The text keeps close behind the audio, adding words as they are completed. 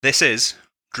This is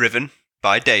Driven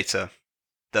by Data,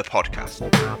 the podcast.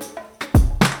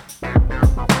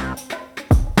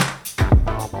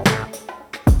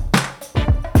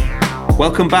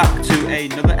 Welcome back to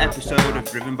another episode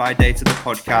of Driven by Data, the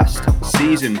podcast,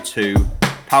 Season 2,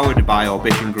 powered by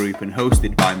Orbition Group and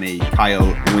hosted by me, Kyle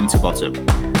Winterbottom.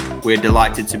 We're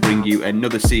delighted to bring you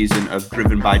another season of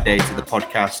Driven by Data, the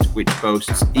podcast, which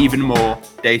boasts even more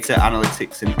data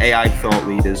analytics and AI thought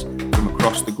leaders from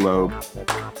across the globe.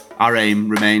 Our aim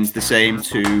remains the same: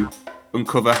 to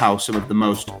uncover how some of the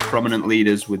most prominent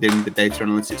leaders within the data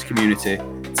analytics community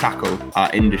tackle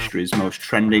our industry's most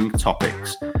trending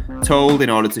topics, told in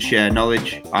order to share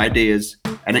knowledge, ideas,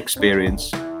 and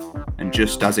experience, and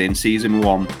just as in Season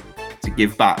 1, to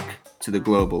give back to the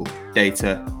global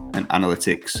data and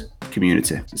analytics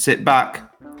community. So sit back,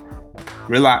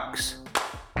 relax,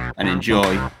 and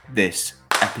enjoy this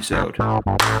episode.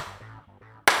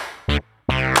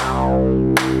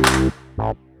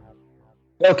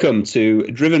 Welcome to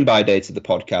Driven by Data, the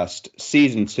podcast,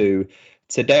 Season 2.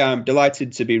 Today I'm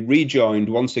delighted to be rejoined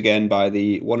once again by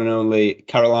the one and only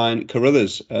Caroline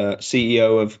Carruthers,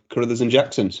 CEO of Carruthers &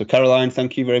 Jackson. So Caroline,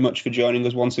 thank you very much for joining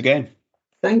us once again.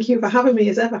 Thank you for having me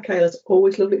as ever, Kyle. It's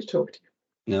always lovely to talk to you.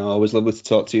 No, always lovely to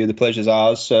talk to you. The pleasure's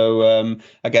ours. So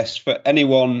I guess for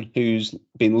anyone who's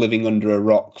been living under a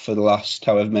rock for the last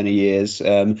however many years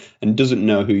and doesn't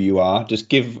know who you are, just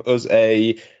give us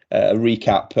a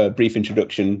recap, a brief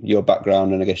introduction, your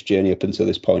background, and I guess journey up until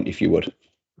this point, if you would.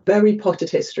 Very potted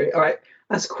history. All right.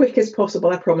 As quick as possible,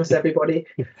 I promise everybody.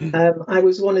 I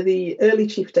was one of the early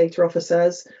chief data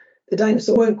officers. The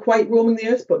dinosaurs weren't quite roaming the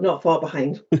earth, but not far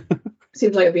behind.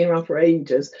 Seems like I've been around for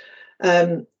ages.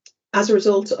 As a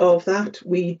result of that,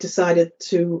 we decided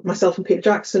to, myself and Peter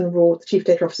Jackson wrote the Chief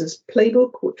Data Officer's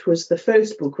Playbook, which was the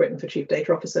first book written for Chief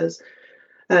Data Officers.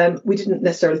 We didn't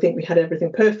necessarily think we had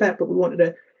everything perfect, but we wanted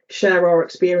to share our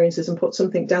experiences and put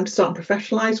something down to start and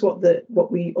professionalise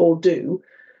what we all do.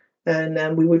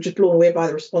 And we were just blown away by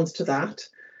the response to that.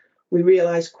 We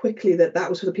realised quickly that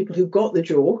was for the people who got the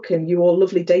joke, and you all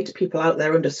lovely data people out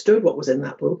there understood what was in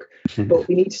that book. But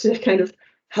we needed to kind of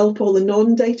help all the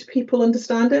non-data people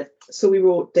understand it. So we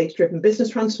wrote Data-Driven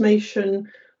Business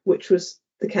Transformation, which was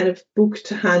the kind of book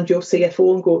to hand your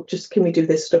CFO and go, just can we do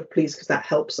this stuff, please, because that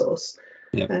helps us.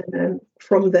 Yep. And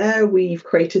from there, we've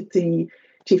created the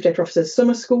Chief Data Officers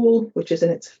Summer School, which is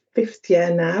in its 5th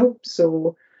year now.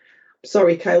 So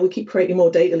sorry, Kyle, we keep creating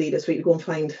more data leaders for you to go and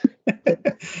find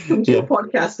your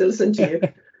podcast to listen to you.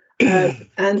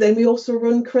 And then we also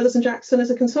run Carruthers & Jackson as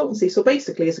a consultancy. So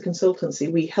basically, as a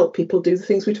consultancy, we help people do the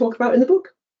things we talk about in the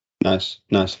book. Nice.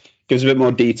 Give us a bit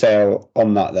more detail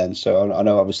on that then. So I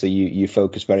know obviously you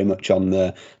focus very much on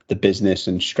the business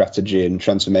and strategy and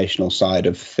transformational side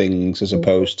of things, as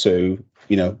opposed to,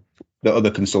 the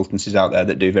other consultancies out there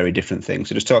that do very different things.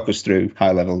 So just talk us through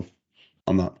high level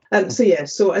on that.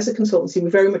 So as a consultancy,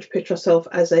 we very much pitch ourselves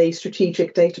as a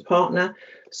strategic data partner.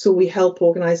 So we help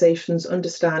organizations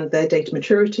understand their data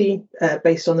maturity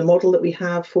based on the model that we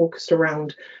have, focused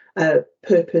around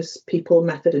purpose, people,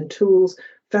 method, and tools,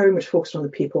 very much focused on the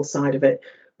people side of it.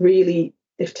 Really,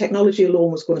 if technology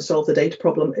alone was going to solve the data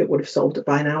problem, it would have solved it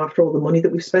by now after all the money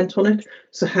that we've spent on it.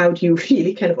 So how do you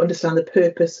really kind of understand the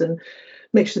purpose and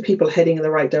make sure the people are heading in the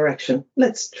right direction?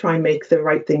 Let's try and make the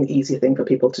right thing, easier thing for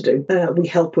people to do. We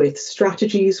help with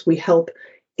strategies. We help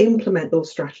implement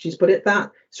those strategies, but at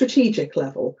that strategic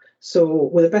level. So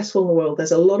we're the best one in the world.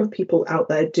 There's a lot of people out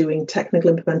there doing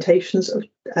technical implementations of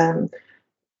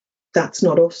that's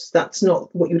not us. That's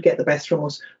not what you'd get the best from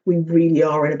us. We really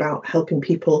are in about helping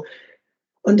people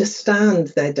understand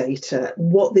their data,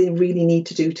 what they really need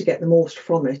to do to get the most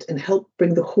from it, and help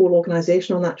bring the whole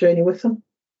organization on that journey with them.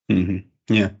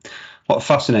 Mm-hmm. Yeah. What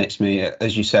fascinates me,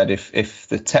 as you said, if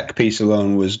the tech piece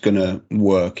alone was going to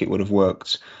work, it would have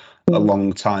worked a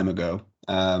long time ago.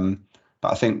 But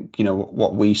I think,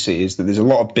 what we see is that there's a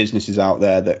lot of businesses out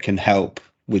there that can help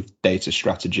with data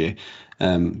strategy.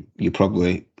 You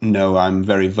probably know I'm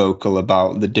very vocal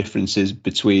about the differences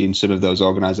between some of those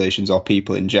organizations or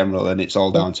people in general, and it's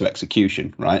all down to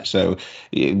execution, right? So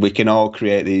we can all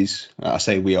create these. I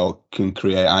say we all can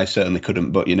create. I certainly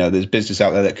couldn't, but there's business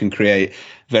out there that can create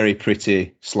very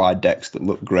pretty slide decks that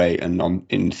look great, and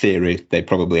in theory they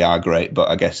probably are great, but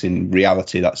I guess in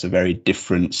reality that's a very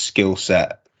different skill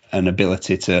set and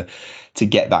ability to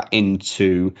get that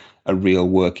into a real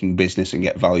working business and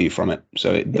get value from it.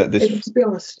 So to be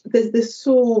honest, there's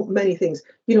so many things.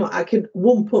 I could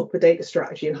wump up a data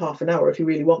strategy in half an hour if you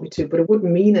really want me to, but it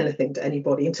wouldn't mean anything to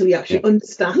anybody until you actually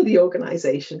understand the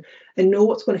organization and know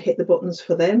what's going to hit the buttons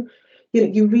for them.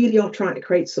 You really are trying to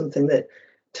create something that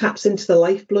taps into the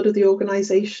lifeblood of the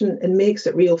organisation and makes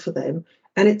it real for them.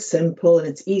 And it's simple and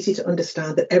it's easy to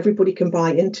understand that everybody can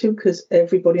buy into, because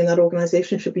everybody in that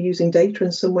organisation should be using data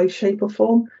in some way, shape or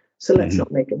form. So let's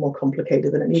not make it more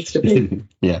complicated than it needs to be.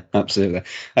 Yeah, absolutely.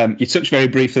 You touched very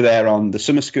briefly there on the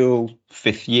summer school,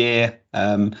 5th year.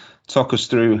 Talk us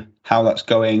through how that's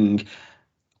going.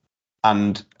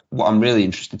 And what I'm really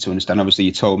interested to understand, obviously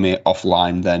you told me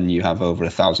offline then you have over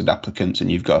 1,000 applicants and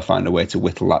you've got to find a way to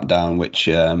whittle that down, which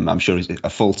I'm sure is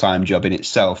a full-time job in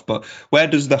itself. But where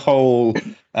does the whole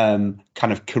kind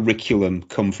of curriculum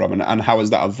come from, and how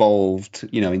has that evolved,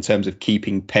 in terms of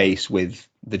keeping pace with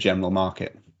the general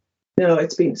market? No,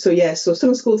 it's been so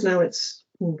summer schools now, it's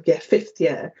 5th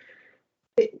year.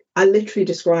 I literally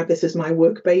describe this as my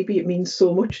work baby. It means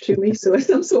so much to me. So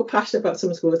I'm so passionate about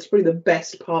summer school. It's probably the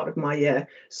best part of my year.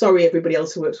 Sorry, everybody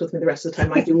else who works with me the rest of the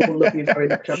time. I do love you very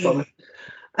much, I promise.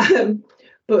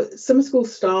 But summer school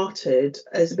started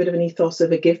as a bit of an ethos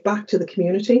of a give back to the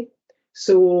community.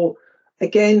 So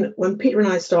again, when Peter and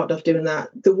I started off doing that,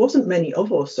 there wasn't many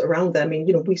of us around there. I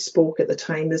mean, we spoke at the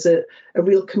time. There's a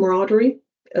real camaraderie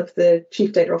of the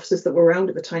chief data officers that were around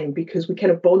at the time, because we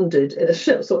kind of bonded in a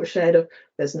sort of shared of,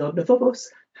 there's not enough of us,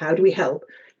 how do we help?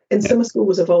 And summer school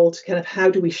was evolved to kind of, how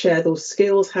do we share those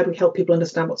skills? How do we help people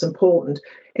understand what's important?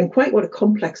 And quite what a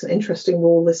complex and interesting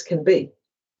role this can be.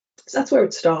 So that's where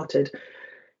it started.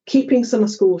 Keeping summer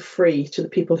school free to the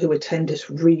people who attend is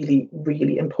really,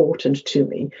 really important to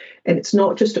me. And it's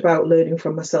not just about learning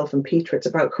from myself and Peter, it's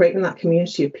about creating that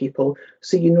community of people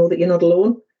so you know that you're not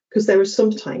alone. Because there are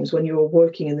some times when you're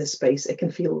working in this space, it can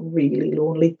feel really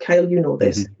lonely. Kyle, you know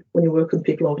this. When you work with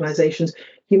people, organisations,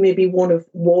 you may be one of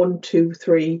 1, 2,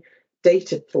 3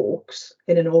 data folks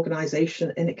in an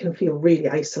organisation, and it can feel really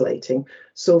isolating.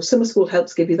 So summer school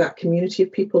helps give you that community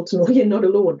of people to know you're not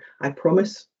alone. I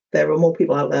promise there are more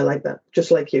people out there like that,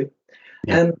 just like you.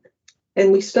 And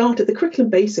we started, the curriculum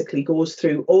basically goes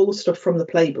through all the stuff from the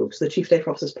playbooks, the Chief Data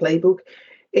Officer's playbook.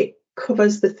 It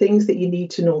covers the things that you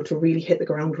need to know to really hit the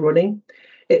ground running.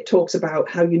 It talks about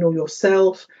how you know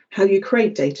yourself, how you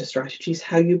create data strategies,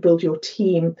 how you build your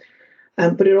team.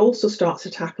 But it also starts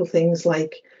to tackle things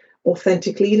like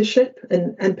authentic leadership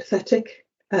and empathetic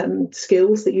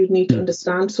skills that you need to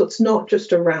understand. So it's not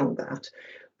just around that,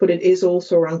 but it is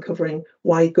also around covering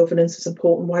why governance is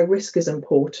important, why risk is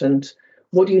important,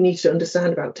 what do you need to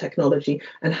understand about technology,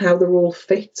 and how the role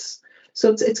fits.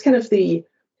 So it's kind of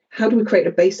how do we create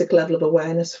a basic level of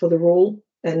awareness for the role?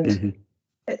 And,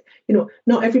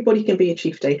 not everybody can be a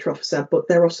chief data officer, but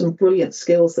there are some brilliant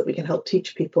skills that we can help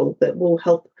teach people that will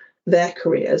help their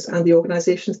careers and the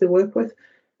organisations they work with.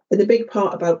 And the big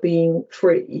part about being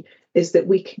free is that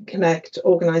we can connect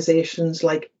organisations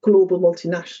like global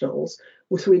multinationals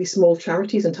with really small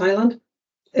charities in Thailand.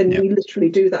 And we literally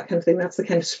do that kind of thing. That's the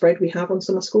kind of spread we have on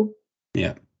summer school.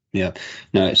 Yeah,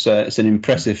 no, it's an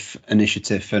impressive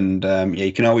initiative, and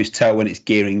you can always tell when it's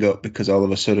gearing up, because all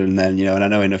of a sudden then, and I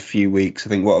know in a few weeks, I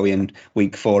think, what are we in,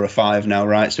 week 4 or 5 now,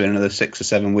 right? So in another 6 or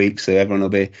 7 weeks, so everyone will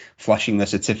be flashing their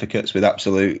certificates with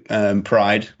absolute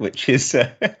pride, which is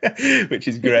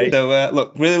great. So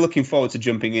look, really looking forward to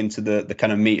jumping into the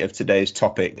kind of meat of today's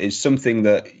topic. Is something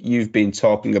that you've been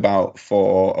talking about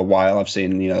for a while. I've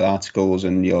seen articles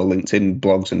and your LinkedIn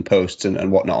blogs and posts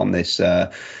and whatnot on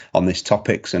this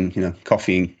topics, and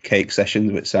coffee and cake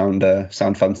sessions, which sound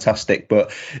fantastic.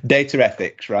 But data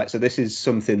ethics, right? So this is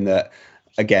something that,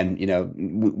 again,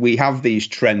 we have these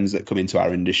trends that come into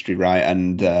our industry, right?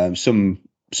 And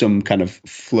some kind of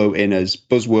float in as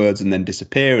buzzwords and then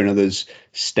disappear, and others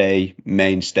stay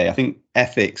mainstay. I think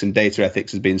ethics and data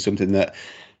ethics has been something that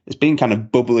has been kind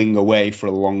of bubbling away for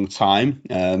a long time.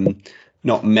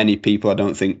 Not many people, I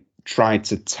don't think, tried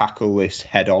to tackle this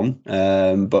head on,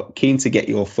 but keen to get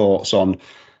your thoughts on,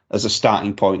 as a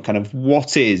starting point, kind of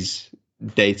what is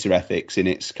data ethics in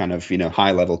its kind of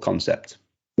high level concept.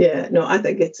 Yeah, no, I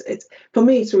think it's for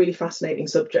me, it's a really fascinating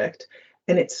subject,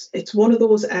 and it's one of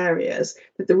those areas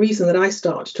that the reason that I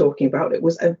started talking about it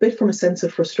was a bit from a sense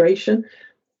of frustration.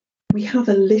 We have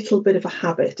a little bit of a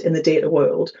habit in the data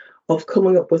world of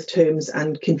coming up with terms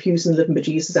and confusing the living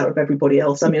bejesus out of everybody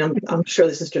else. I mean, I'm sure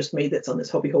this is just me that's on this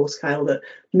hobby horse, Kyle, that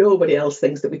nobody else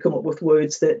thinks that we come up with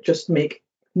words that just make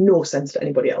no sense to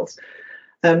anybody else.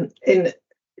 And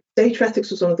data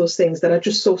ethics was one of those things that I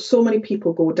just saw so many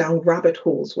people go down rabbit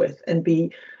holes with and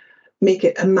make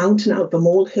it a mountain out of a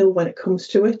molehill when it comes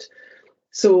to it.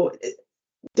 So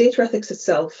data ethics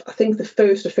itself, I think the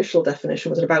first official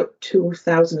definition was in about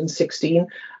 2016,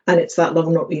 and it's that long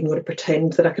I'm not even going to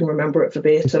pretend that I can remember it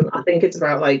verbatim. I think it's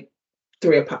about like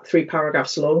three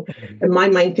paragraphs long, and my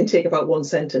mind can take about one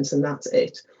sentence and that's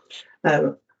it.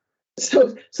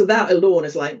 So that alone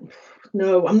is like,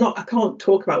 no, I can't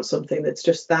talk about something that's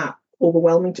just that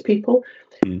overwhelming to people.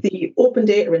 The Open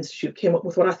Data Institute came up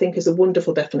with what I think is a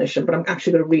wonderful definition, but I'm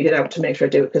actually going to read it out to make sure I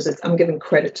do it, because I'm giving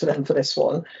credit to them for this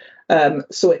one.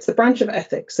 So it's the branch of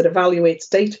ethics that evaluates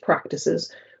data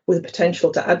practices with the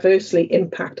potential to adversely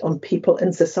impact on people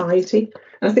and society.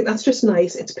 And I think that's just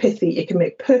nice. It's pithy. It can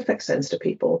make perfect sense to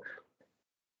people.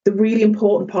 The really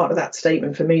important part of that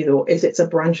statement for me, though, is it's a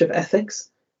branch of ethics,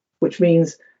 which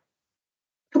means,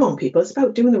 come on, people, it's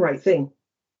about doing the right thing.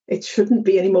 It shouldn't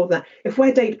be any more than that. If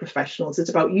we're data professionals,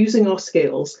 it's about using our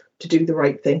skills to do the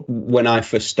right thing. When I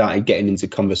first started getting into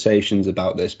conversations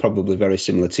about this, probably very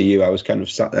similar to you, I was kind of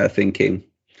sat there thinking,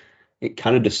 it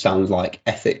kind of just sounds like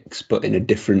ethics, but in a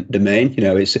different domain.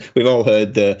 We've all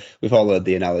heard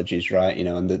the analogies, right?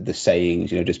 And the sayings,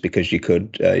 just because you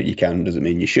can doesn't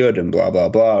mean you should, and blah blah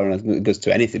blah. And it goes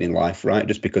to anything in life, right?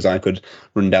 Just because I could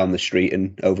run down the street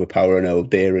and overpower an old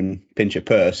deer and pinch a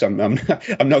purse, I'm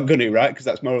not going to, right? Because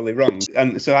that's morally wrong.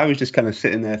 And so I was just kind of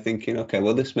sitting there thinking, okay,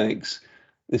 well, this makes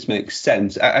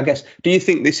sense. I guess. Do you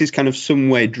think this is kind of some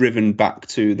way driven back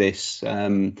to this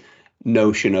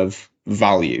notion of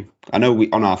value? I know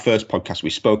on our first podcast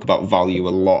we spoke about value a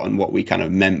lot and what we kind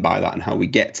of meant by that and how we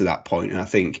get to that point. And I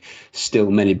think still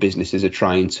many businesses are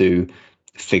trying to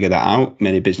figure that out.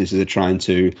 Many businesses are trying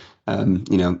to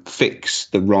fix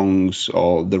the wrongs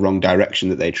or the wrong direction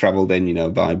that they traveled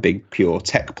in, by big pure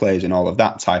tech players and all of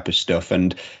that type of stuff.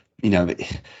 And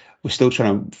we're still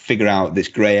trying to figure out this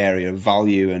grey area of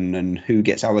value and who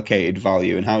gets allocated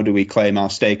value and how do we claim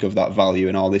our stake of that value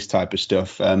and all this type of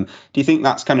stuff. Do you think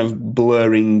that's kind of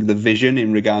blurring the vision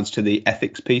in regards to the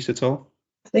ethics piece at all?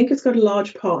 I think it's got a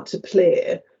large part to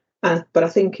play, but I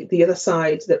think the other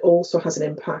side that also has an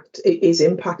impact is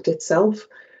impact itself,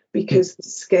 because the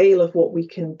scale of what we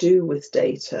can do with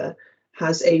data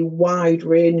has a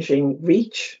wide-ranging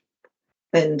reach.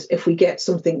 And if we get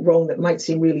something wrong that might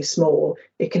seem really small,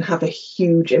 it can have a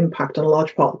huge impact on a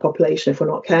large part of the population if we're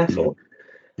not careful.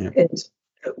 Yeah. And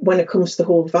when it comes to the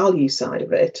whole value side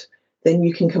of it, then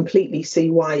you can completely see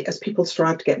why, as people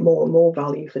strive to get more and more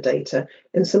value for data,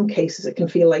 in some cases it can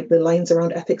feel like the lines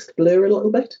around ethics blur a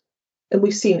little bit. And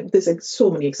we've seen, there's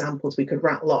so many examples we could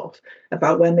rattle off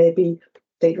about where maybe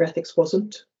data ethics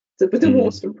wasn't the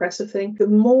most impressive thing. The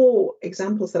more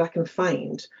examples that I can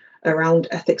find around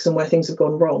ethics and where things have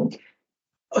gone wrong,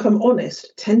 if I'm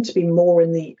honest, tend to be more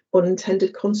in the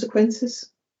unintended consequences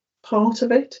part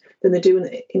of it than they do in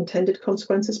the intended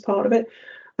consequences part of it.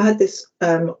 I had this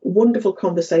wonderful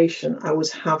conversation I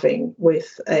was having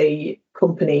with a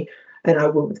company, and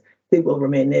they will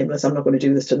remain nameless. I'm not going to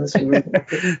do this to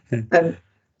them.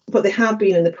 But they have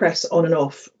been in the press on and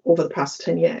off over the past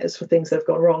 10 years for things that have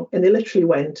gone wrong. And they literally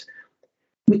went,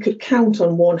 we could count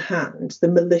on one hand the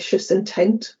malicious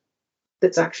intent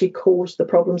that's actually caused the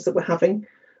problems that we're having.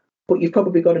 But you've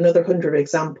probably got another 100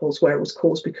 examples where it was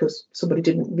caused because somebody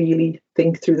didn't really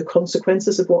think through the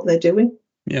consequences of what they're doing.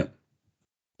 Yeah.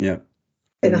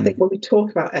 And I think when we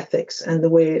talk about ethics and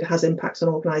the way it has impacts on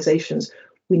organisations,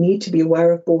 we need to be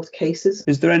aware of both cases.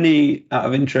 Is there any, out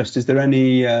of interest,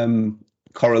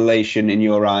 correlation in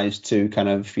your eyes to kind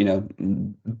of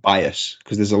bias?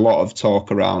 Because there's a lot of talk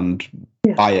around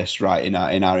bias, right, in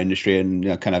our industry,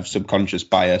 and kind of subconscious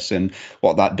bias and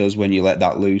what that does when you let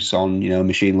that loose on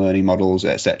machine learning models,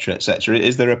 etc.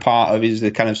 Is there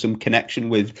kind of some connection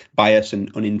with bias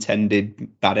and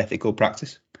unintended bad ethical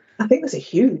practice? I think there's a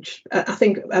huge. I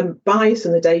think bias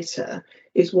in the data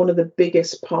is one of the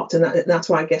biggest parts, and that's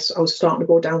why I guess I was starting to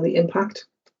go down the impact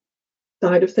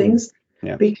side of things.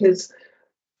 Because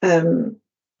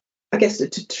I guess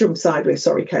to jump sideways,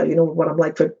 sorry, Kyle, you know what I'm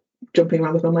like for jumping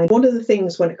around with my mind. One of the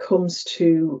things when it comes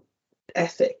to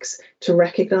ethics to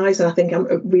recognise, and I think I'm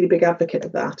a really big advocate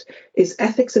of that, is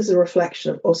ethics is a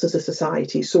reflection of us as a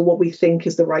society. So what we think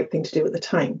is the right thing to do at the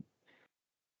time.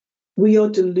 We are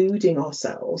deluding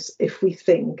ourselves if we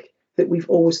think that we've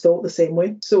always thought the same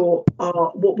way. So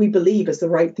what we believe is the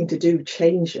right thing to do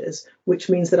changes, which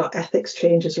means that our ethics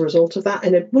change as a result of that.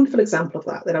 And a wonderful example of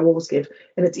that I always give,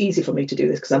 and it's easy for me to do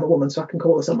this because I'm a woman, so I can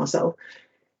call this on myself.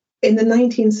 In the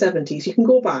 1970s, you can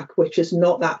go back, which is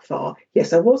not that far.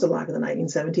 Yes, I was alive in the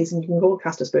 1970s, and you can go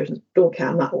cast aspersions. Don't care,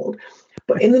 I'm that old.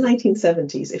 But in the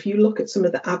 1970s, if you look at some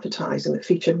of the advertising that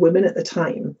featured women at the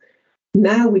time,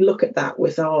 now we look at that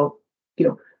with our,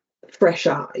 fresh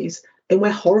eyes, and we're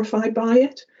horrified by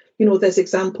it. There's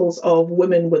examples of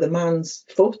women with a man's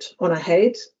foot on a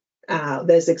head.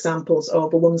 There's examples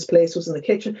of a woman's place was in the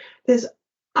kitchen. There's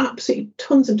absolutely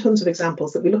tons and tons of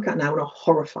examples that we look at now and are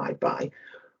horrified by.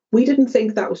 We didn't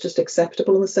think that was just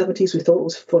acceptable in the 70s. We thought it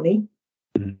was funny.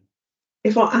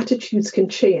 if our attitudes can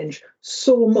change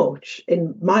so much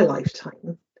in my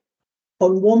lifetime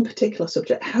on one particular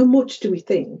subject, how much do we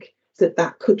think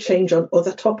that could change on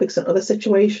other topics and other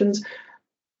situations?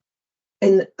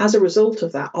 And as a result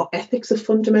of that, our ethics have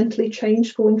fundamentally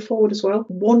changed going forward as well.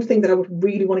 One thing that I would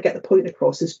really want to get the point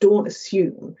across is don't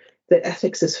assume that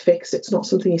ethics is fixed. It's not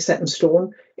something you set in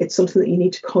stone. It's something that you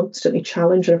need to constantly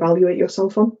challenge and evaluate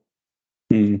yourself on.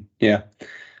 Yeah,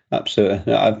 absolutely.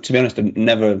 To be honest, I've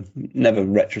never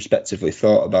retrospectively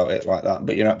thought about it like that,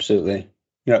 but you're absolutely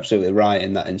right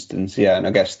in that instance. Yeah, and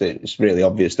I guess that it's really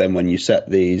obvious then when you set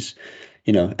these,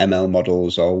 ML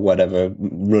models or whatever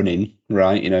running,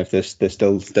 right? If they're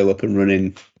still up and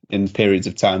running in periods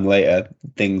of time later,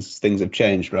 things have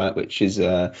changed, right? Which is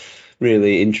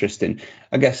really interesting.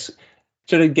 I guess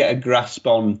sort of get a grasp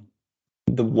on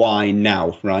the why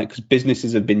now, right? Because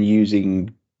businesses have been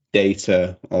using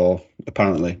data, or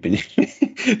apparently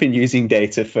been using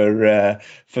data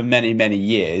for many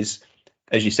years.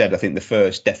 As you said, I think the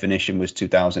first definition was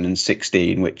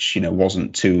 2016, which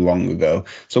wasn't too long ago.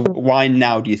 So why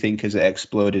now do you think has it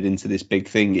exploded into this big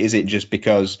thing? Is it just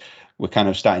because we're kind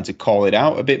of starting to call it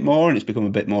out a bit more and it's become a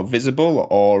bit more visible,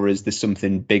 or is there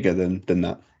something bigger than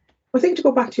that? I think to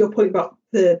go back to your point about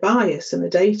the bias in the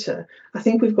data, I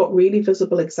think we've got really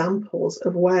visible examples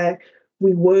of where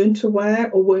we weren't aware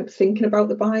or weren't thinking about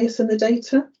the bias in the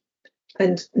data.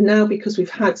 And now, because we've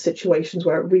had situations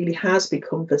where it really has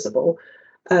become visible,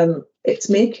 it's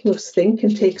making us think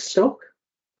and take stock.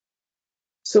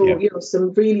 So,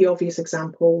 some really obvious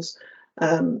examples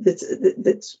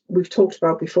that we've talked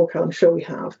about before, Cal, I'm sure we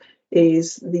have,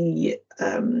 is the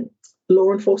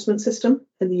law enforcement system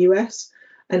in the US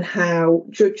and how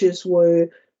judges were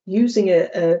using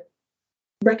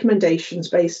recommendations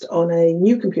based on a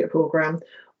new computer program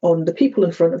on the people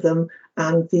in front of them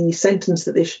and the sentence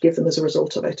that they should give them as a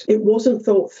result of it. It wasn't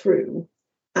thought through,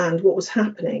 and what was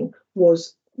happening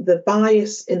was the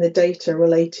bias in the data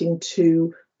relating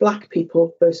to Black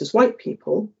people versus white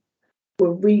people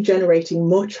were regenerating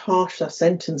much harsher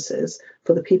sentences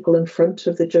for the people in front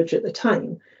of the judge at the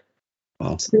time.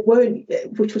 Wow. So they weren't,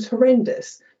 which was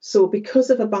horrendous. So because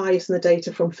of a bias in the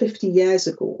data from 50 years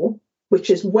ago, which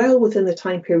is well within the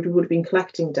time period we would have been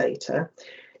collecting data,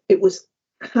 it was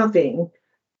having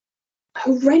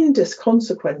horrendous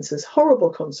consequences, horrible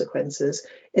consequences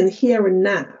in the here and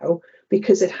now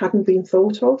because it hadn't been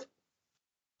thought of.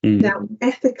 Now,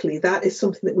 ethically, that is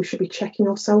something that we should be checking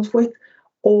ourselves with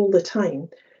all the time.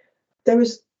 There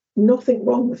is nothing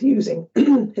wrong with using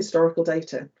historical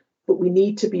data, but we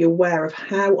need to be aware of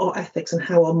how our ethics and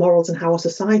how our morals and how our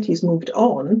society has moved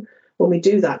on when we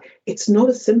do that. It's not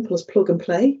as simple as plug and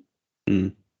play.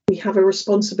 We have a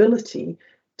responsibility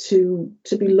to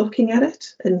be looking at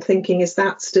it and thinking, is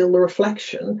that still the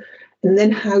reflection? And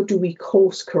then how do we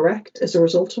course correct as a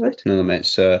result of it? No, that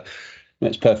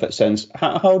makes perfect sense.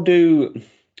 How do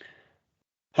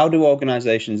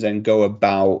organizations then go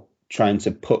about trying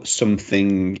to put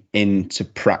something into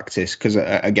practice? Because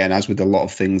again, as with a lot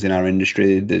of things in our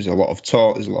industry, there's a lot of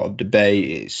talk, there's a lot of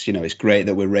debate. It's great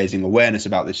that we're raising awareness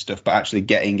about this stuff, but actually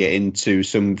getting it into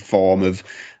some form of,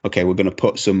 okay, we're going to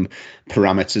put some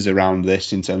parameters around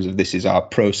this in terms of this is our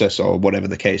process or whatever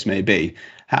the case may be.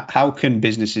 How can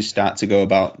businesses start to go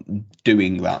about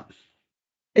doing that?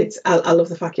 I love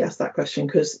the fact you asked that question,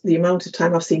 because the amount of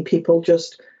time I've seen people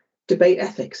just debate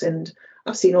ethics, and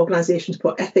I've seen organizations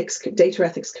put data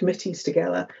ethics committees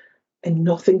together and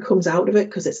nothing comes out of it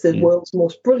because it's the world's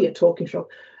most brilliant talking shop.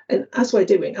 And as we're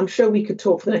doing, I'm sure we could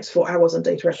talk for the next 4 hours on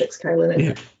data ethics, Kyle,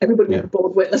 and everybody would be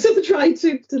bored witless if they tried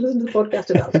to listen to the podcast.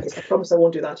 And that's I promise I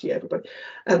won't do that to you, everybody.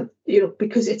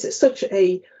 Because it's such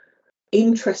a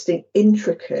interesting,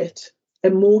 intricate,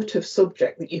 emotive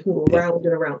subject that you can go round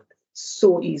and around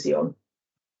so easy on.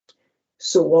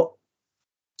 So what?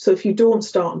 So if you don't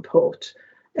start and put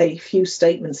a few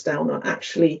statements down on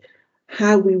actually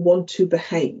how we want to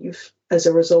behave as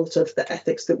a result of the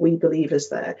ethics that we believe is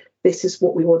there, this is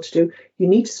what we want to do. You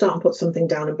need to start and put something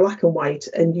down in black and white,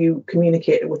 and you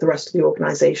communicate it with the rest of the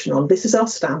organisation on, this is our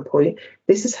standpoint,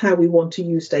 this is how we want to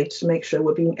use data to make sure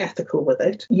we're being ethical with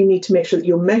it. You need to make sure that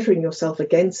you're measuring yourself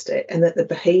against it and that the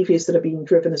behaviours that are being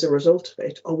driven as a result of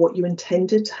it are what you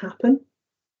intended to happen.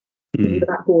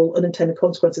 That whole unintended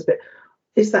consequences bit.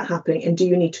 Is that happening, and do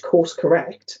you need to course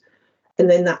correct? And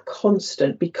then that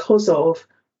constant, because of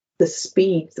the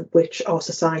speed at which our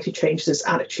society changes its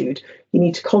attitude, you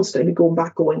need to constantly be going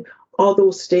back going, are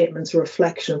those statements a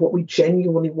reflection of what we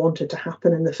genuinely wanted to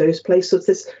happen in the first place? So it's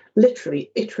this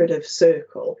literally iterative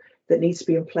circle that needs to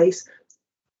be in place.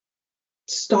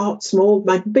 start small.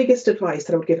 My biggest advice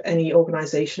that I would give any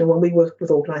organisation, and when we work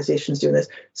with organisations doing this,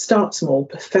 start small.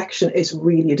 Perfection is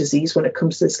really a disease when it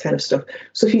comes to this kind of stuff.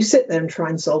 So if you sit there and try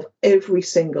and solve every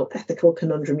single ethical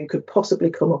conundrum you could possibly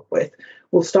come up with,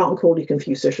 we'll start and call you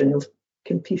Confucius,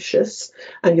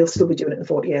 and you'll still be doing it in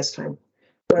 40 years' time.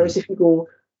 Whereas if you go,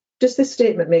 does this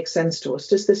statement make sense to us?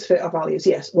 Does this fit our values?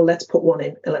 Yes. Well, let's put one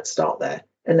in and let's start there,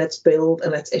 and let's build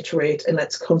and let's iterate and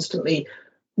let's constantly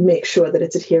make sure that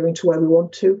it's adhering to where we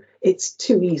want to. It's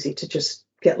too easy to just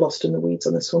get lost in the weeds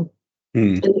on this one.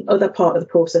 And the other part of the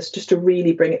process, just to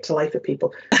really bring it to life for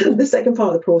people, the second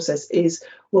part of the process is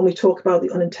when we talk about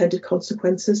the unintended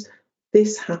consequences.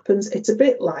 This happens. It's a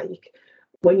bit like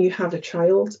when you have a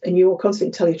child and you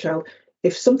constantly tell your child,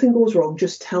 if something goes wrong,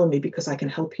 just tell me because I can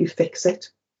help you fix it.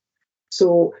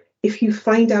 So if you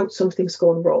find out something's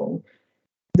gone wrong,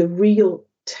 the real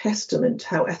testament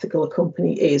how ethical a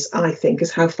company is, I think,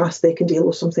 is how fast they can deal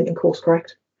with something and course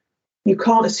correct. You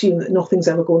can't assume that nothing's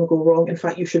ever going to go wrong. In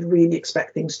fact, you should really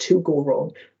expect things to go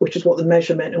wrong, which is what the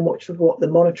measurement and which is what the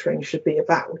monitoring should be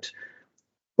about.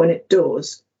 When it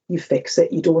does, you fix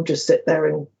it. You don't just sit there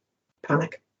and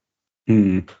panic.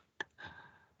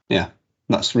 Yeah,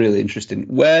 that's really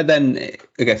interesting. Where then,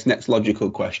 I guess, next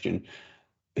logical question,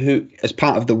 who, as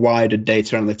part of the wider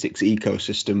data analytics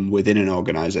ecosystem within an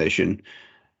organization,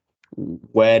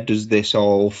 where does this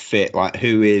all fit? Like,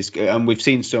 who is, and we've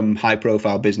seen some high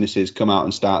profile businesses come out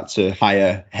and start to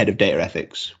hire head of data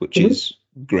ethics, which is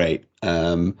great.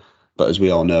 But as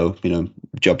we all know,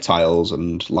 job titles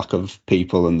and lack of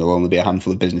people, and there'll only be a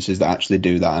handful of businesses that actually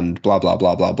do that, and blah, blah,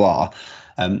 blah, blah, blah.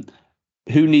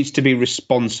 Who needs to be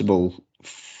responsible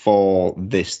for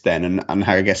this then? And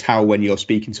how, I guess, how, when you're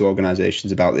speaking to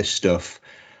organizations about this stuff,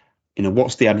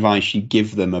 what's the advice you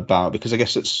give them about, because I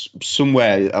guess it's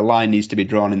somewhere a line needs to be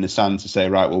drawn in the sand to say,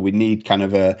 right, well, we need kind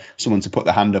of someone to put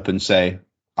their hand up and say,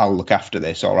 I'll look after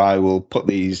this, or I will put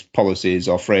these policies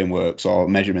or frameworks or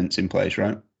measurements in place,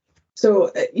 right?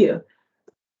 So,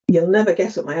 you'll never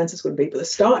guess what my answer is going to be, but the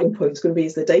starting point is going to be,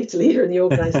 is the data leader in the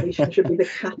organization should be the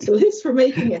catalyst for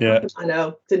making it happen. I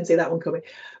know, didn't see that one coming,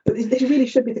 but they really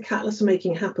should be the catalyst for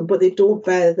making it happen, but they don't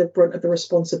bear the brunt of the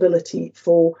responsibility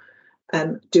for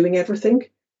doing everything.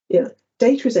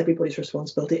 Data is everybody's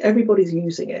responsibility. Everybody's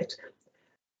using it.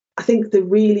 I think the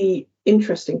really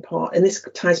interesting part, and this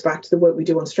ties back to the work we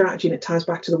do on strategy, and it ties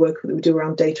back to the work that we do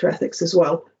around data ethics as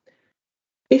well.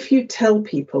 If you tell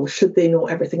people, should they know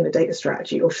everything in a data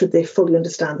strategy, or should they fully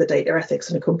understand the data ethics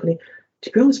in a company?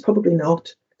 To be honest, probably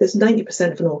not. There's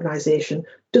 90% of an organization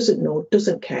doesn't know,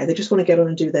 doesn't care. They just want to get on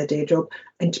and do their day job.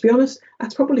 And to be honest,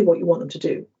 that's probably what you want them to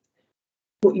do.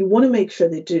 What you want to make sure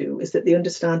they do is that they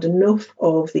understand enough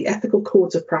of the ethical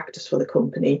codes of practice for the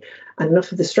company and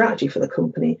enough of the strategy for the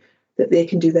company that they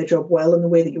can do their job well in the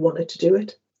way that you wanted to do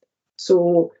it.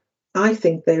 So I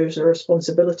think there's a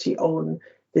responsibility on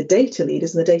the data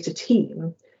leaders and the data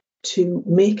team to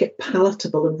make it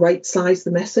palatable and right-size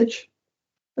the message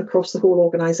across the whole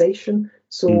organization.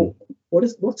 So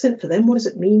what's in it for them? What does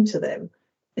it mean to them?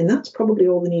 And that's probably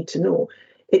all they need to know.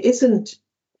 It isn't,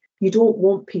 you don't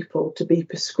want people to be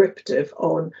prescriptive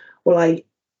on, well,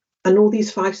 I know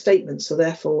these 5 statements, so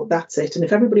therefore that's it. And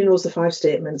if everybody knows the 5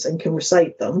 statements and can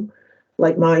recite them,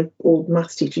 like my old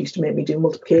maths teacher used to make me do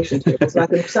multiplication tables, and I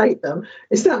can recite them.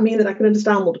 Does that mean that I can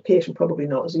understand multiplication? Probably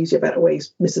not. There's easier, better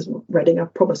ways, Mrs. Redding, I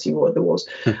promise you what there was.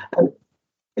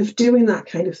 Of doing that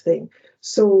kind of thing.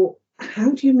 So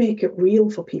how do you make it real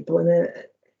for people in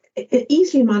an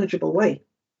easily manageable way?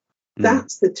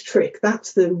 That's the trick.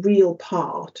 That's the real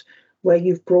part where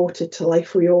you've brought it to life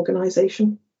for your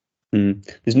organisation.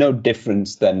 There's no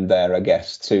difference then there, I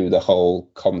guess, to the whole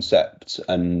concept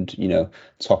and,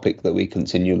 topic that we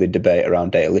continually debate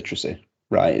around data literacy,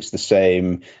 right? It's the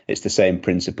same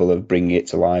principle of bringing it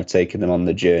to life, taking them on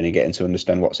the journey, getting to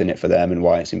understand what's in it for them and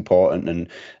why it's important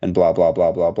and blah, blah,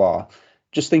 blah, blah, blah.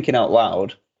 Just thinking out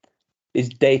loud, is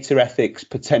data ethics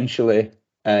potentially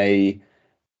a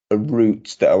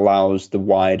route that allows the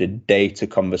wider data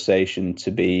conversation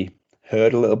to be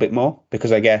heard a little bit more?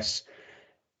 Because I guess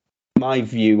my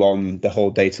view on the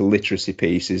whole data literacy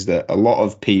piece is that a lot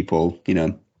of people,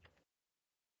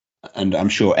 and I'm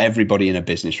sure everybody in a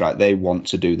business, right, they want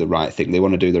to do the right thing. They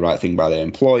want to do the right thing by their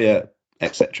employer,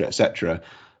 etc., etc.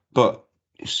 But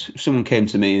if someone came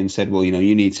to me and said, well,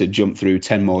 you need to jump through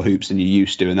 10 more hoops than you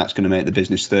used to, and that's going to make the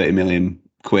business 30 million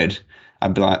quid.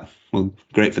 I'd be like, well,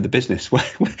 great for the business. What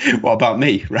about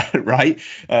me? Right.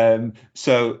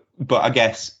 But I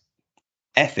guess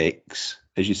ethics,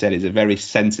 as you said, is a very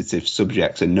sensitive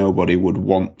subject, and nobody would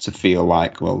want to feel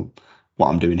like, well, what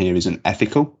I'm doing here isn't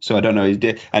ethical. So I don't know.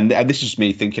 And this is just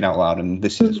me thinking out loud, and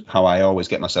this is how I always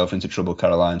get myself into trouble,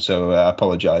 Caroline. So I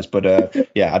apologise, but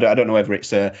yeah, I don't know whether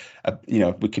it's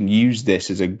we can use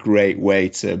this as a great way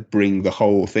to bring the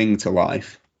whole thing to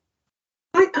life.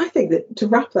 I think that to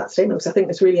wrap that statement, because I think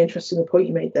it's really interesting the point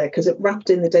you made there, because it wrapped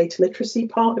in the data literacy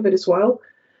part of it as well.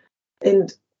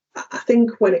 And I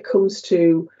think when it comes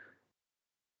to,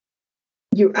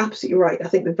 you're absolutely right. I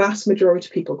think the vast majority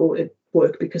of people go to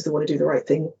work because they want to do the right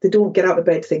thing. They don't get out of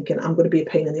bed thinking, I'm going to be a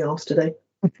pain in the arse today.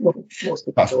 Well, most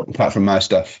people don't. Apart from my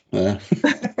stuff. Yeah.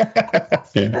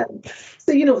 So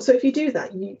if you do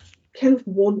that, you kind of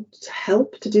want to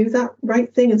help to do that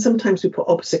right thing. And sometimes we put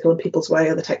obstacle in people's way,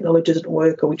 or the technology doesn't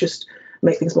work, or we just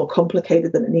make things more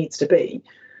complicated than it needs to be.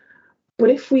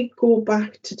 But if we go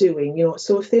back to doing,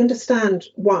 so if they understand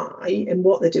why and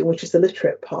what they're doing, which is the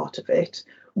literate part of it,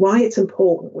 why it's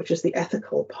important, which is the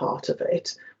ethical part of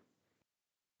it,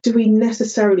 do we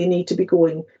necessarily need to be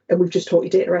going, and we've just taught you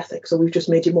data ethics, or we've just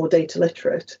made you more data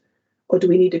literate? Or do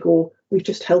we need to go, we've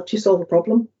just helped you solve a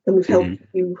problem, and we've helped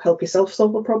you help yourself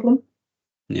solve a problem?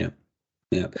 Yeah.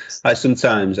 Yeah. I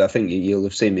think you'll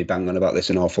have seen me bang on about this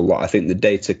an awful lot. I think the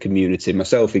data community,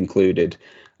 myself included,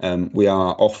 we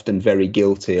are often very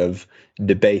guilty of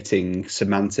debating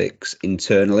semantics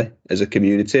internally as a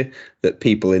community that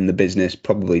people in the business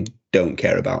probably don't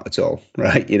care about at all,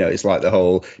 right? It's like the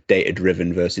whole data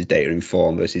driven versus data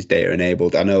informed versus data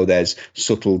enabled. I know there's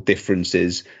subtle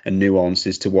differences and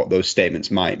nuances to what those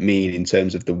statements might mean in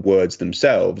terms of the words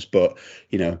themselves, but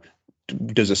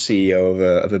does a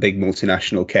CEO of a big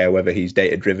multinational care whether he's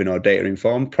data driven or data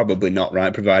informed? Probably not,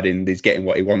 right? Providing he's getting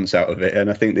what he wants out of it. And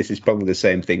I think this is probably the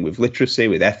same thing with literacy,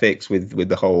 with ethics, with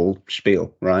the whole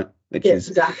spiel, right?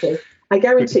 Exactly. I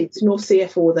guarantee there's no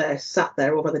CFO there sat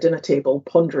there over the dinner table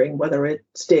pondering whether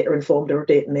it's data informed or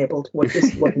data enabled. What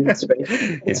it needs to be.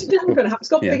 It's never going to happen. It's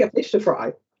got bigger fish to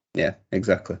fry. Yeah,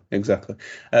 exactly.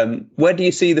 Where do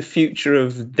you see the future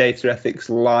of data ethics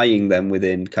lying then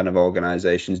within kind of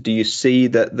organizations? Do you see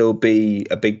that there'll be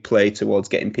a big play towards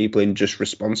getting people in just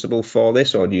responsible for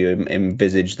this, or do you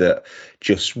envisage that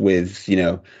just with,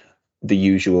 the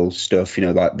usual stuff,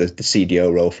 like the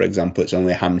CDO role, for example, it's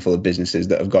only a handful of businesses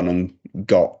that have gone and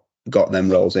got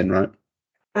them roles in, right?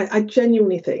 I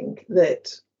genuinely think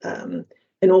that an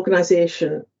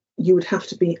organization, you would have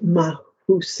to be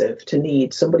to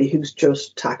need somebody who's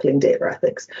just tackling data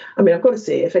ethics. I mean, I've got to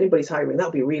say, if anybody's hiring, that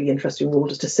would be a really interesting role,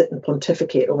 just to sit and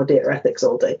pontificate over data ethics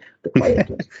all day. Be quite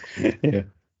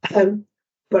interesting.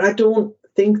 But I don't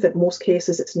think that most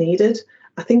cases it's needed.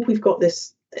 I think we've got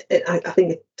this. I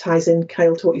think it ties in,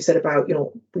 Kyle, to what you said about,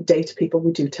 with data people,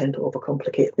 we do tend to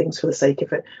overcomplicate things for the sake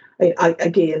of it. I've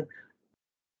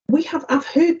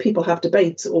heard people have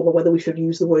debates over whether we should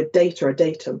use the word data or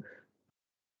datum.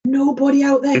 Nobody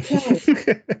out there cares.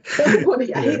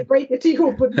 Nobody. I hate to break it to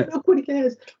you, but nobody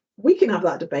cares. We can have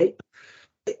that debate.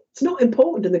 It's not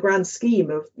important in the grand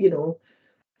scheme of,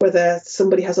 whether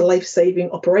somebody has a life-saving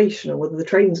operation or whether the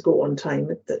trains go on time.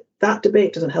 That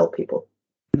debate doesn't help people.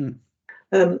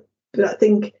 But I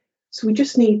think, so we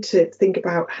just need to think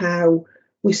about how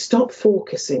we stop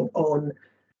focusing on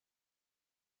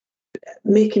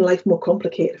making life more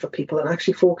complicated for people and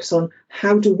actually focus on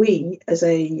how do we, as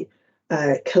a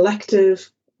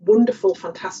collective, wonderful,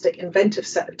 fantastic, inventive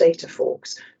set of data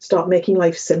folks, start making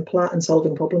life simpler and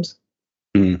solving problems.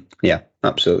 Yeah,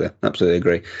 absolutely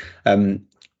agree. Trying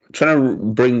to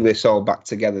bring this all back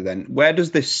together then, where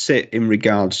does this sit in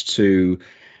regards to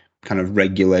kind of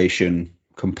regulation,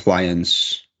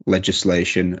 compliance,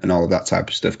 legislation, and all of that type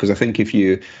of stuff? Because I think if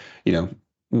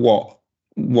what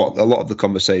a lot of the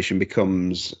conversation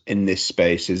becomes in this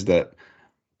space is that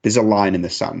there's a line in the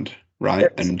sand, right?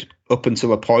 Yes. And up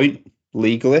until a point,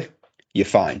 legally, you're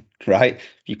fine, right?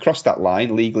 If you cross that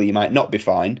line, legally, you might not be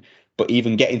fine, but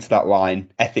even getting to that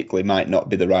line ethically might not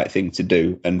be the right thing to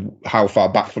do. And how far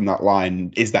back from that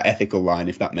line is that ethical line,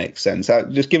 if that makes sense?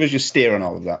 Just give us your steer on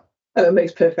all of that. Oh, it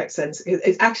makes perfect sense.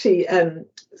 It's actually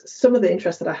some of the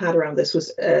interest that I had around this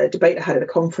was a debate I had at a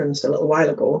conference quite a while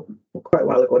ago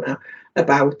now,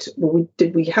 about,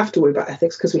 did we have to worry about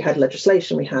ethics because we had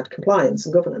legislation, we had compliance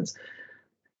and governance.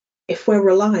 If we're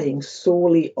relying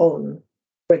solely on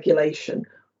regulation,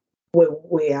 we're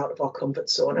way out of our comfort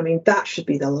zone. I mean, that should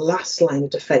be the last line of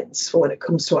defense for when it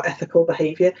comes to our ethical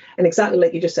behavior. And exactly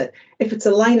like you just said, if it's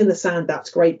a line in the sand, that's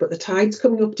great, but the tide's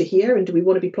coming up to here, and do we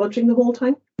want to be plunging the whole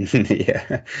time?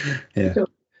 Yeah.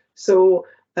 So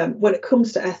when it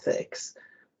comes to ethics,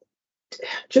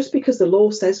 just because the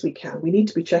law says we can, we need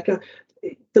to be checking.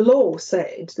 The law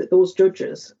said that those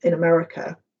judges in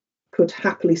America could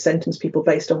happily sentence people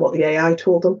based on what the AI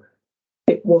told them.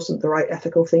 it wasn't the right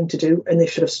ethical thing to do, and they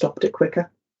should have stopped it quicker.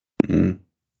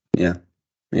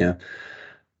 Yeah.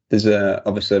 There's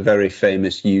obviously a very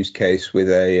famous use case with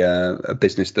a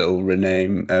business that will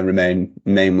remain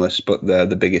nameless, but they're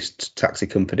the biggest taxi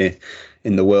company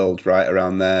in the world, right?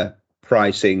 Around their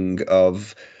pricing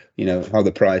of, how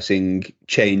the pricing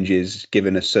changes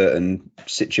given a certain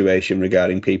situation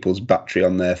regarding people's battery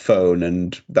on their phone,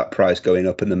 and that price going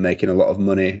up and then making a lot of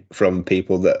money from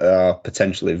people that are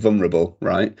potentially vulnerable,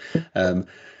 right?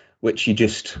 Which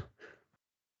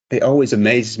it always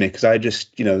amazes me, because I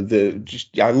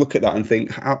I look at that and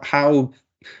think, how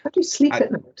do you sleep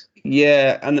at night?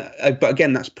 Yeah, but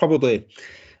again, that's probably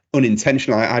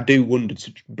unintentional. I do wonder,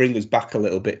 to bring us back a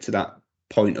little bit to that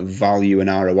point of value and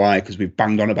ROI, because we've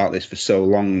banged on about this for so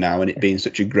long now, and it being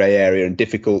such a grey area and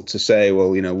difficult to say,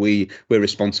 well, we're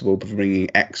responsible for bringing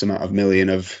X amount of million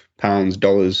of pounds,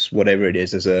 dollars, whatever it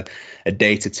is, as a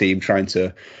data team trying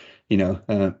to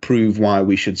prove why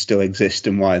we should still exist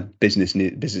and why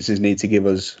businesses need to give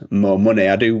us more money.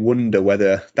 I do wonder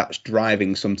whether that's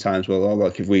driving sometimes, well,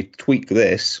 look, if we tweak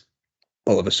this,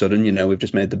 all of a sudden, we've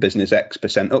just made the business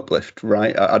X% uplift,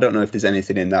 right? I don't know if there's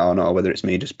anything in that or not, or whether it's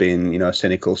me just being, a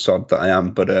cynical sod that I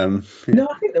am. But No,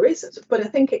 I think there is. But I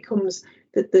think it comes,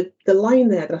 the line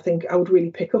there that I think I would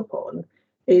really pick up on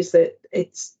is that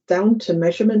it's down to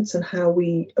measurements and how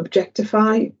we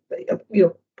objectify,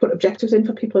 put objectives in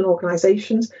for people and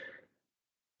organizations.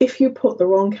 If you put the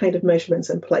wrong kind of measurements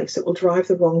in place, it will drive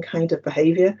the wrong kind of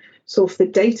behavior. So if the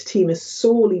data team is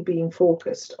solely being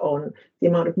focused on the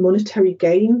amount of monetary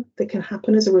gain that can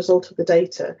happen as a result of the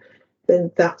data,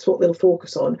 then that's what they'll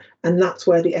focus on. And that's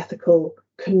where the ethical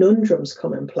conundrums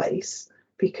come in place,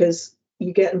 because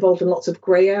you get involved in lots of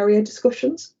grey area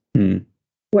discussions.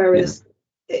 Whereas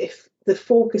if the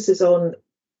focus is on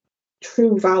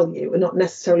true value and not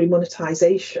necessarily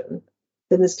monetization,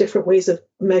 then there's different ways of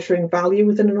measuring value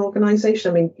within an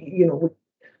organization. I mean, you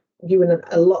and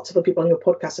lots of other people on your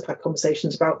podcast have had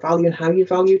conversations about value and how you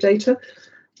value data.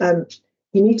 You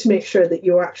need to make sure that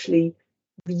you're actually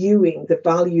viewing the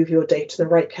value of your data in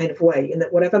the right kind of way, and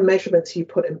that whatever measurements you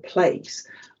put in place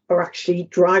are actually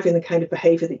driving the kind of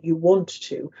behavior that you want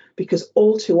to, because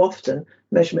all too often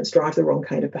measurements drive the wrong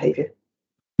kind of behavior.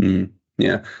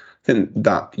 Yeah. I think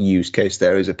that use case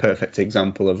there is a perfect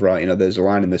example of, right, there's a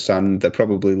line in the sand. They're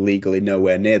probably legally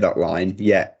nowhere near that line,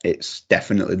 yet it's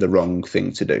definitely the wrong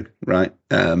thing to do, right?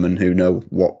 And who know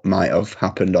what might have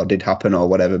happened or did happen or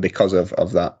whatever because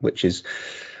of that, which is,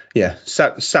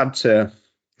 sad to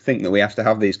think that we have to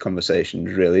have these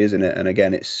conversations, really, isn't it? And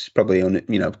again, it's probably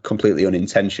completely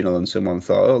unintentional, and someone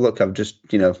thought, oh, look, I've just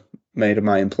made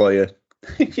my employer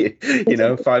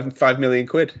 5 million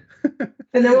quid.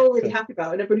 And they're all really happy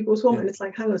about it. Everybody goes home and it's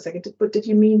like, hang on a second, but did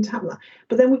you mean to have that?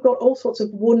 But then we've got all sorts of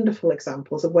wonderful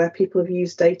examples of where people have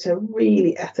used data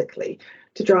really ethically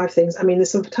to drive things. I mean,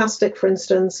 there's some fantastic, for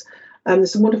instance,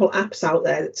 there's some wonderful apps out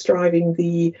there that's driving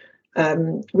the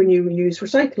renew, reuse,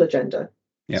 recycle agenda.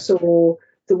 So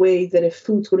the way that if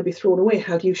food's going to be thrown away,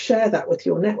 how do you share that with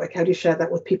your network? How do you share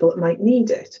that with people that might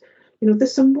need it?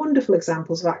 There's some wonderful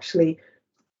examples of actually,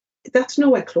 that's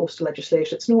nowhere close to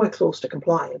legislation, it's nowhere close to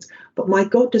compliance, but my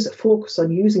God, does it focus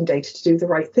on using data to do the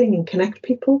right thing and connect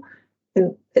people?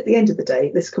 And at the end of the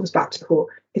day, this comes back to the whole,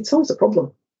 it solves a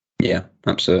problem. Yeah,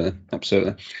 absolutely.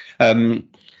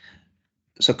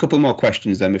 So a couple more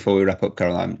questions then before we wrap up,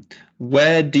 Caroline.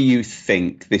 Where do you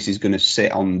think this is going to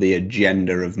sit on the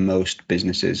agenda of most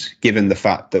businesses, given the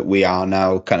fact that we are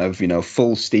now kind of,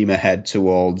 full steam ahead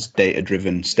towards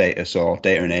data-driven status or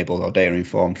data-enabled or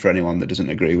data-informed, for anyone that doesn't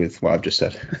agree with what I've just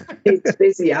said? It's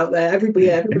busy out there.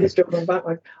 Everybody's jumping on back.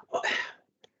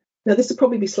 Now, this will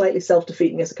probably be slightly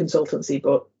self-defeating as a consultancy,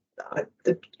 but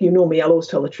me, I'll always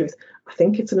tell the truth. I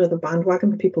think it's another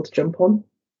bandwagon for people to jump on.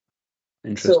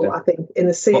 Interesting. So I think in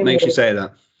the same What makes way, you say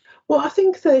that? Well, I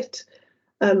think that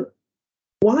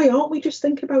why aren't we just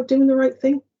thinking about doing the right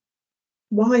thing?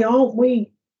 Why aren't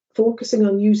we focusing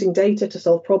on using data to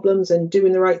solve problems and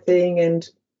doing the right thing and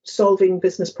solving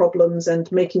business problems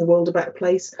and making the world a better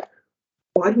place?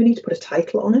 Why do we need to put a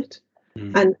title on it?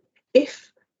 And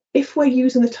if we're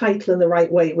using the title in the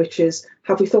right way, which is,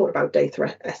 have we thought about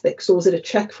data ethics? Or is it a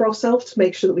check for ourselves to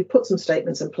make sure that we put some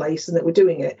statements in place and that we're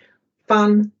doing it?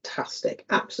 Fantastic,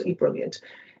 absolutely brilliant.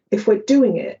 If we're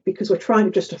doing it because we're trying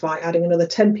to justify adding another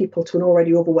 10 people to an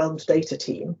already overwhelmed data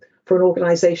team for an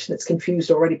organization that's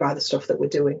confused already by the stuff that we're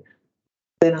doing,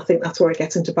 then I think that's where it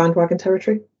gets into bandwagon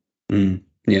territory.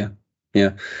 Yeah.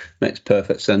 Yeah, makes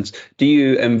perfect sense. Do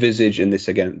you envisage, and this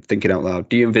again, thinking out loud,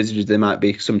 do you envisage there might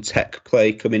be some tech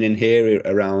play coming in here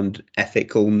around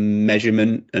ethical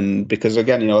measurement? And because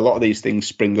again, a lot of these things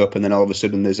spring up and then all of a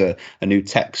sudden there's a new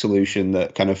tech solution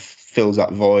that kind of fills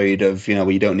that void of, where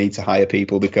you don't need to hire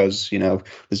people because,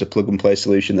 there's a plug and play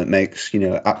solution that makes,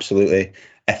 absolutely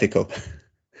ethical.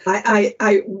 I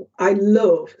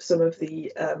love some of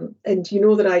the and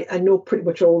that I know pretty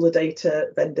much all the data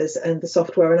vendors and the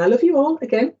software, and I love you all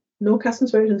again. No cast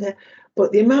aspersions here,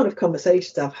 but the amount of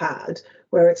conversations I've had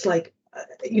where it's like,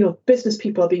 business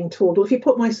people are being told, well, if you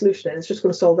put my solution in, it's just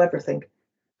going to solve everything.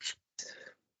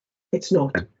 It's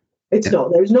not. It's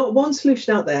not. There's not one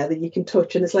solution out there that you can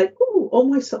touch and it's like, oh, all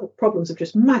my problems have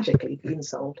just magically been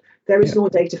solved. There is no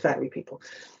data fairy, people.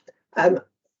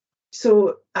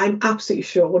 So I'm absolutely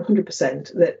sure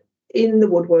 100% that in the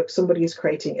woodwork, somebody is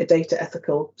creating a data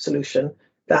ethical solution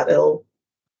that'll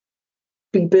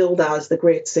be billed as the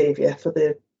great savior for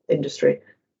the industry.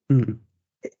 Mm.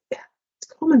 It's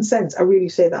common sense. I really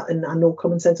say that. And I know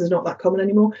common sense is not that common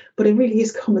anymore, but it really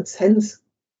is common sense.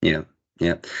 Yeah.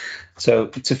 So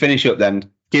to finish up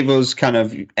then, give us kind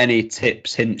of any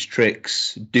tips, hints,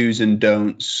 tricks, do's and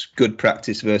don'ts, good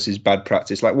practice versus bad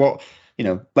practice. Like what,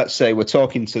 let's say we're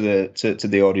talking to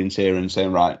the audience here and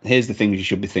saying, right, here's the things you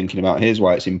should be thinking about. Here's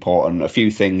why it's important. A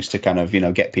few things to kind of,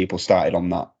 get people started on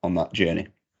that journey.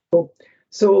 Cool.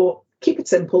 So keep it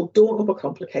simple. Don't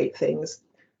overcomplicate things.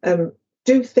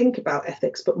 Do think about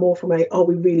ethics, but more from are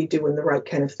we really doing the right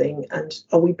kind of thing? And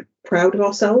are we proud of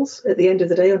ourselves at the end of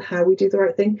the day on how we do the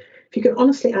right thing? If you can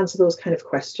honestly answer those kind of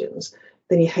questions,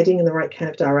 then you're heading in the right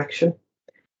kind of direction.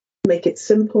 Make it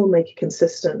simple, make it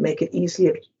consistent, make it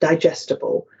easily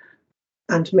digestible,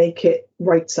 and make it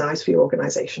right size for your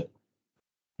organization.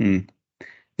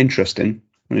 Interesting.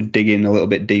 I'm going to dig in a little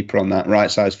bit deeper on that. Right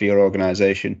size for your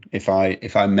organization, if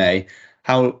I may.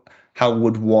 How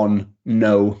would one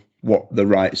know what the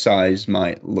right size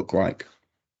might look like?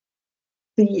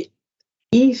 The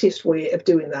easiest way of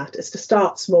doing that is to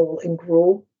start small and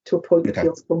grow to a point that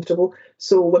feels comfortable.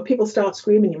 So when people start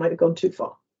screaming, you might have gone too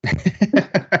far.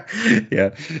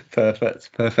 Yeah,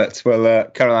 perfect. Well,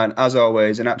 Caroline, as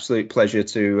always, an absolute pleasure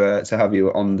to have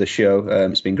you on the show.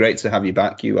 It's been great to have you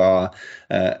back. You are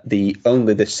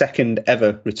the second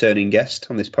ever returning guest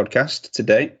on this podcast to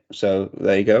date. So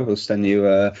there you go. We'll send you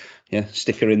a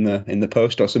sticker in the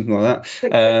post or something like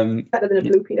that. Better than a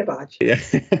blue Peter badge. Yeah.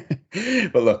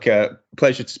 Well, look,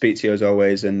 pleasure to speak to you as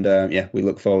always, and we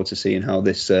look forward to seeing how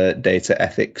this data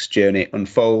ethics journey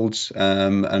unfolds,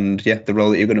 and the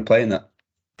role that you're going to play in that.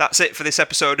 That's it for this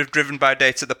episode of Driven by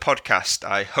Data, the podcast.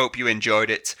 I hope you enjoyed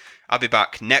it. I'll be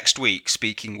back next week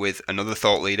speaking with another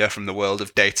thought leader from the world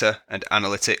of data and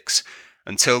analytics.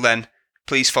 Until then,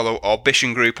 please follow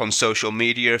Orbition Group on social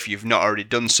media if you've not already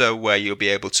done so, where you'll be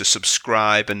able to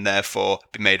subscribe and therefore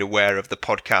be made aware of the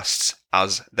podcasts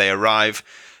as they arrive.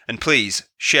 And please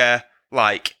share,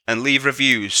 like, and leave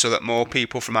reviews so that more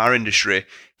people from our industry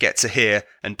get to hear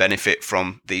and benefit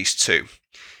from these too.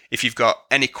 If you've got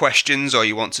any questions or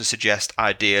you want to suggest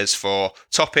ideas for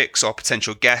topics or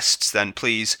potential guests, then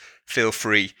please feel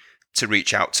free to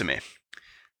reach out to me.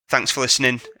 Thanks for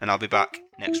listening, and I'll be back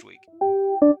next week.